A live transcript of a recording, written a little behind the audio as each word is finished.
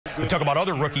We talk about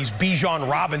other rookies. Bijan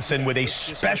Robinson with a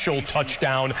special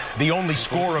touchdown, the only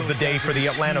score of the day for the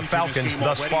Atlanta Falcons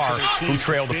thus far, who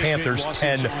trail the Panthers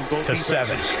 10-7.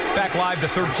 Back live to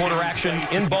third quarter action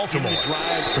in Baltimore.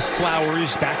 Drive to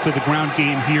Flowers, back to the ground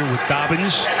game here with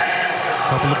Dobbins. A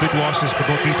couple of big losses for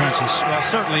both defenses. Well, it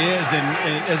certainly is, and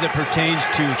as it pertains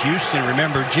to Houston,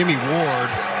 remember Jimmy Ward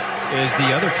is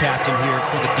the other captain here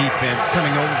for the defense,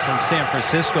 coming over from San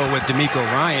Francisco with D'Amico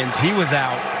Ryans. He was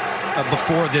out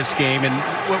before this game, and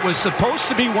what was supposed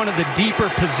to be one of the deeper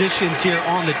positions here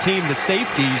on the team, the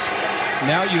safeties,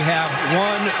 now you have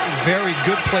one very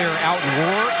good player out in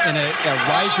War and a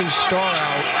rising star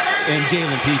out in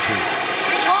Jalen Petrie.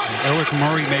 Eric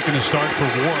Murray making a start for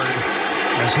Ward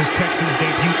as his Texans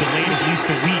debut delayed at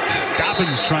least a week.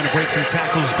 Dobbins trying to break some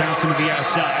tackles, bouncing to the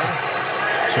outside.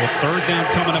 So a third down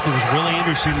coming up. It was Will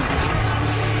Anderson.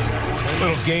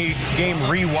 Little game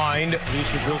rewind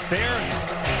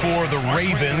for the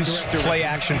Ravens. Play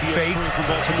action fake.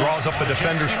 Draws up the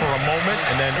defenders for a moment,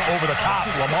 and then over the top,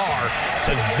 Lamar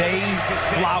to Zay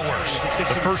Flowers.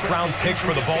 The first-round pick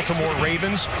for the Baltimore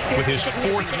Ravens with his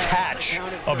fourth catch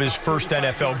of his first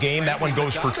NFL game. That one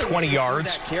goes for 20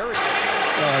 yards.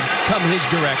 Come his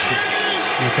direction.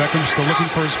 Beckham's still looking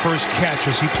for his first catch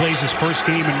as he plays his first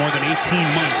game in more than 18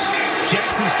 months.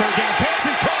 Jackson's third down pass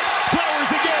is caught. Flowers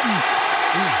again.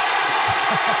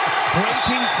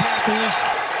 Breaking tackles.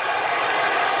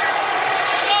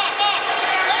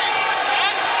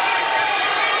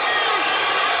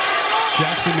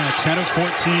 Jackson now 10 of 14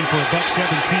 for a $117.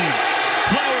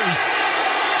 Flowers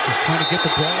just trying to get the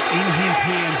ball in his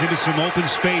hands into some open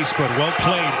space, but well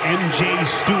played. M.J.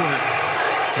 Stewart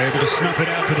able to snuff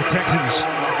it out for the Texans.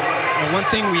 And one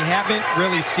thing we haven't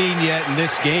really seen yet in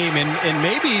this game, and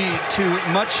maybe to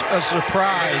much a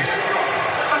surprise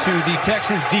to the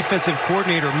Texans defensive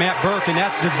coordinator, Matt Burke, and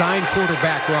that's design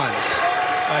quarterback runs.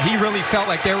 He really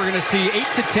felt like they were going to see 8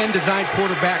 to 10 designed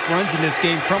quarterback runs in this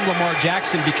game from Lamar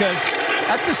Jackson, because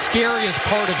that's the scariest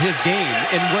part of his game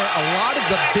and where a lot of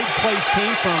the big plays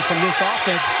came from this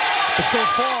offense. But so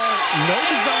far, no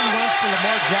design runs for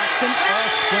Lamar Jackson, all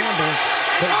scrambles.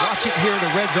 But watch it here in the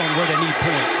red zone where they need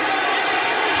points.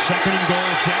 Second and goal.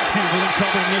 Jackson with him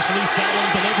covered initially.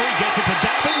 Sideline delivery. Gets it to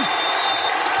Dobbins.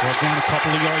 Brought down a couple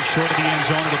of yards short of the end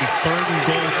zone. It'll be third and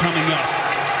goal coming up.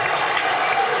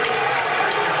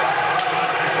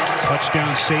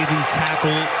 Touchdown saving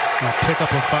tackle. Now pick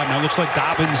up a 5. Now it looks like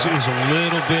Dobbins is a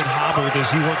little bit hobbled as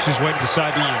he works his way to the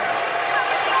sideline.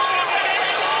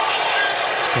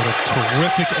 But a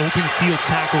terrific open field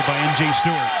tackle by M.J.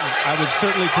 Stewart. I would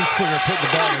certainly consider putting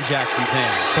the ball in Jackson's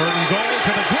hands. Third and goal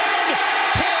to the ground.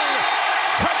 Hill.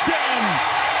 Touchdown.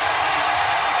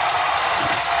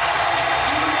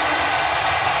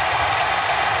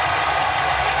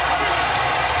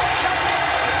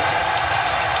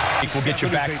 We'll get you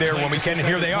back there when we can. And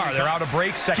here they are. They're out of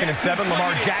break. 2nd and 7.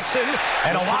 Lamar Jackson.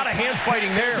 And a lot of hand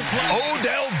fighting there.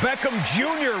 Odell Beckham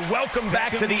Jr. Welcome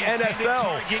back to the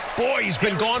NFL. Boy, he's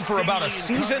been gone for about a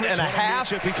season and a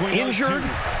half. Injured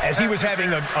as he was having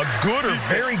a good or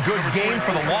very good game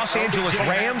for the Los Angeles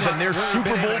Rams and their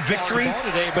Super Bowl victory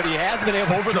But he has been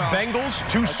able over the Bengals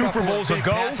 2 Super Bowls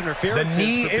ago. The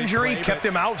knee injury kept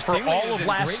him out for all of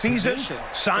last season.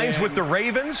 Signs with the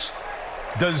Ravens.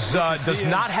 Does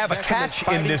not have a catch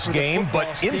in this game,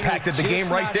 but impacted the game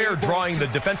right there, drawing the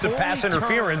defensive pass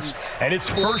interference, and it's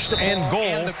first and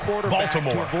goal,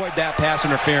 Baltimore. To avoid that pass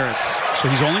interference. So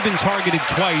he's only been targeted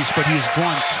twice, but he has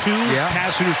drawn 2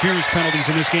 pass interference penalties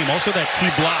in this game. Also that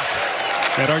key block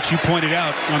that Archie pointed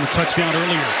out on the touchdown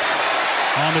earlier.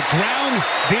 On the ground,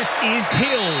 this is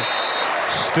Hill.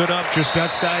 Stood up just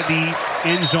outside the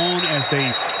end zone as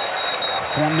they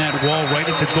form that wall right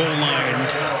at the goal line.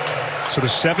 So the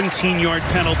 17-yard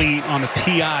penalty on the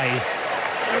PI.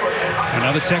 And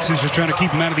now the Texans just trying to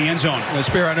keep him out of the end zone. Well,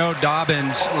 Spear, I know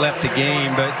Dobbins left the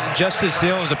game, but Justice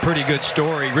Hill is a pretty good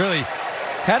story. Really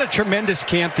had a tremendous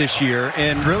camp this year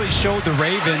and really showed the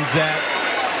Ravens that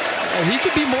he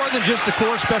could be more than just a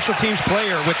core special teams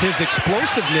player. With his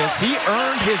explosiveness, he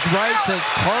earned his right to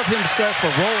carve himself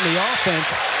a role in the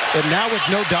offense. And now with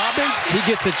no Dobbins, he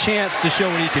gets a chance to show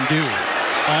what he can do.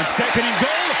 On 2nd and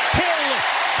goal, Hill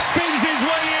spins his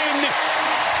way in.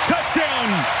 Touchdown.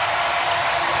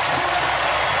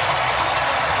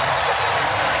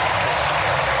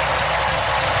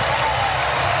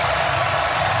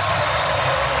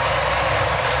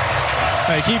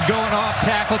 They keep going off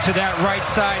tackle to that right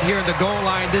side here in the goal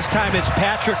line. This time it's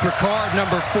Patrick Ricard,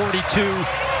 number 42.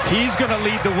 He's going to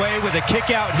lead the way with a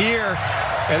kick out here.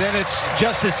 And then it's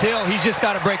Justice Hill. He's just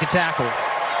got to break a tackle.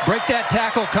 Break that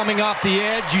tackle coming off the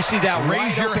edge. You see that.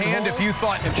 Raise your hand if you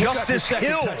thought Justice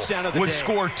Hill would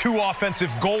score 2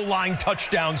 offensive goal line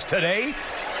touchdowns today.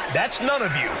 That's none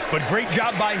of you. But great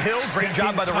job by Hill. Great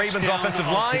job by the Ravens offensive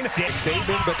line.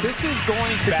 But this is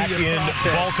going to back be a in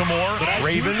process. Baltimore.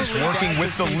 Ravens working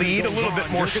with the lead. A little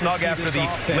bit more snug after the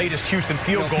latest Houston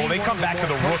field goal. They come back to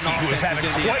the rookie who is having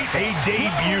quite a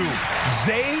debut.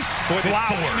 Zay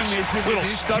Flowers. Little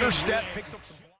stutter step. Picks up some